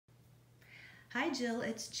Hi Jill,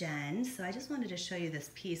 it's Jen. So I just wanted to show you this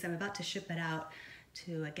piece. I'm about to ship it out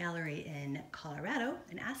to a gallery in Colorado,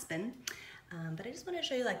 in Aspen. But I just want to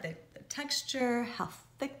show you like the texture, how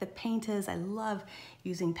thick the paint is. I love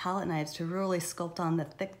using palette knives to really sculpt on the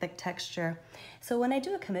thick texture. So when I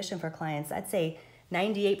do a commission for clients, I'd say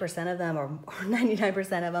 98% of them or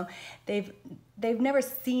 99% of them, they've never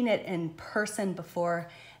seen it in person before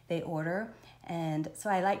they order. And so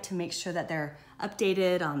I like to make sure that they're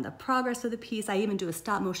updated on the progress of the piece. I even do a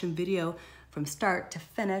stop motion video from start to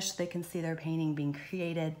finish. They can see their painting being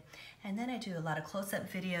created. And then I do a lot of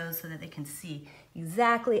close-up videos so that they can see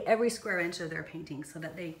exactly every square inch of their painting so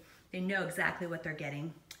that they know exactly what they're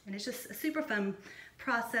getting. And it's just a super fun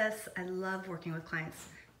process. I love working with clients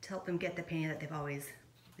to help them get the painting that they've always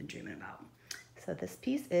been dreaming about. So this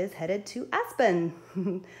piece is headed to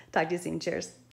Aspen. Talk to you soon. Cheers.